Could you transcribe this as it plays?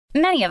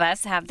Many of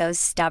us have those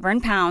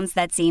stubborn pounds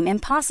that seem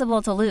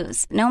impossible to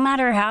lose, no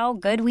matter how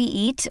good we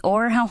eat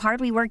or how hard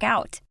we work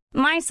out.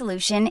 My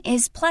solution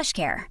is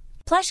PlushCare.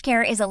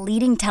 PlushCare is a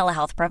leading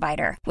telehealth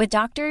provider with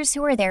doctors who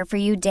are there for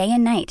you day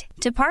and night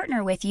to partner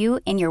with you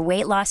in your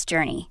weight loss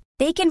journey.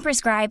 They can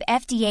prescribe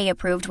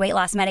FDA-approved weight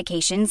loss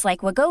medications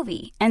like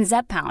Wegovy and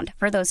Zepbound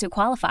for those who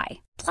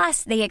qualify.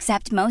 Plus, they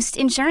accept most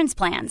insurance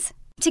plans.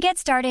 To get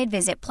started,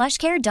 visit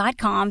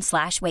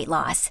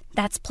plushcare.com/weightloss.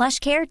 That's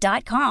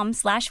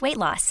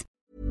plushcare.com/weightloss.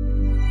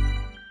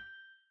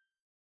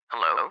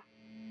 Hello?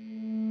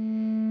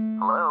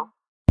 Hello?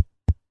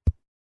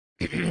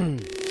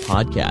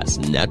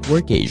 Podcast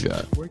Network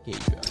Asia.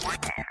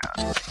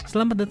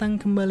 Selamat datang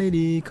kembali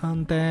di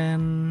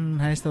konten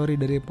High Story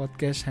dari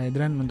Podcast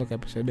Hydran untuk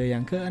episode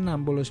yang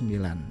ke-69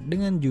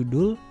 dengan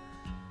judul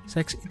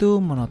Seks itu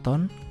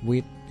Monoton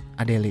with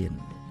Adeline.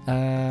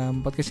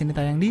 Podcast ini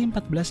tayang di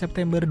 14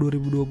 September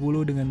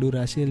 2020 dengan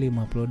durasi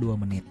 52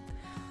 menit.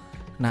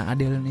 Nah,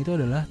 Adeline itu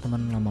adalah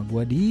teman lama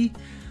gue di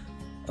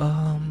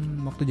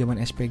waktu zaman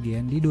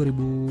SPG-an di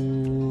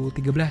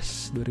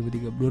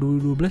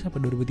 2012 apa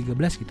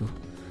 2013 gitu.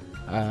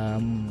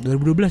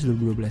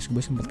 2012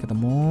 gue sempat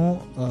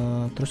ketemu,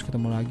 terus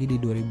ketemu lagi di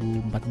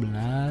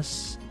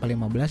 2014 atau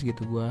 15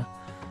 gitu. Gue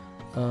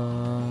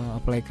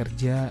apply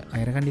kerja,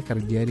 akhirnya kan dia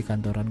kerja di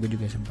kantoran, gue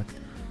juga sempat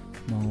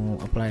mau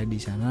apply di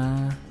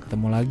sana,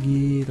 ketemu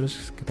lagi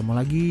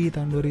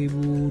tahun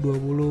 2020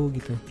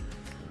 gitu.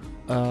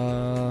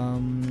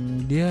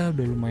 Dia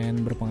udah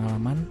lumayan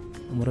berpengalaman,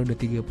 umurnya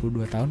udah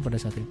 32 tahun pada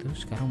saat itu.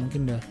 Sekarang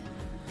mungkin udah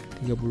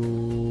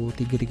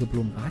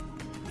 33-34,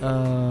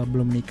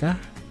 belum nikah.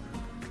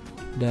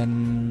 Dan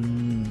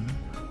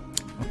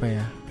apa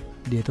ya,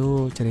 dia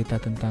tuh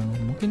cerita tentang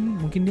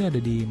mungkin dia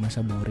ada di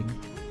masa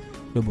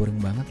udah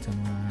boring banget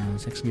sama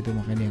seks gitu,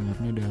 makanya dia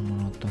anggapnya udah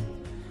monoton.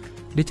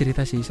 Dia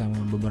cerita sih sama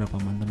beberapa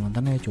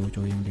mantannya,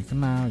 cowok-cowok yang dia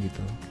kenal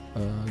gitu,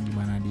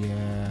 gimana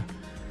dia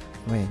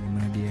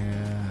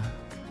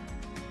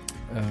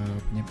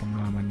punya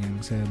pengalaman yang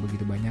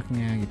sebegitu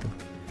banyaknya gitu.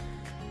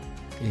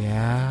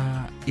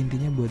 Ya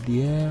intinya buat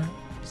dia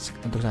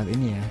untuk saat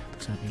ini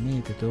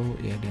itu tuh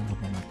ya dia nggak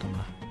monoton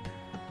lah.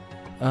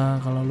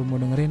 Kalau lu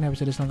mau dengerin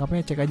episode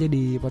selengkapnya, cek aja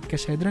di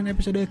Podcast Hydran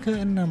episode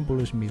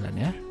ke-69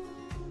 ya.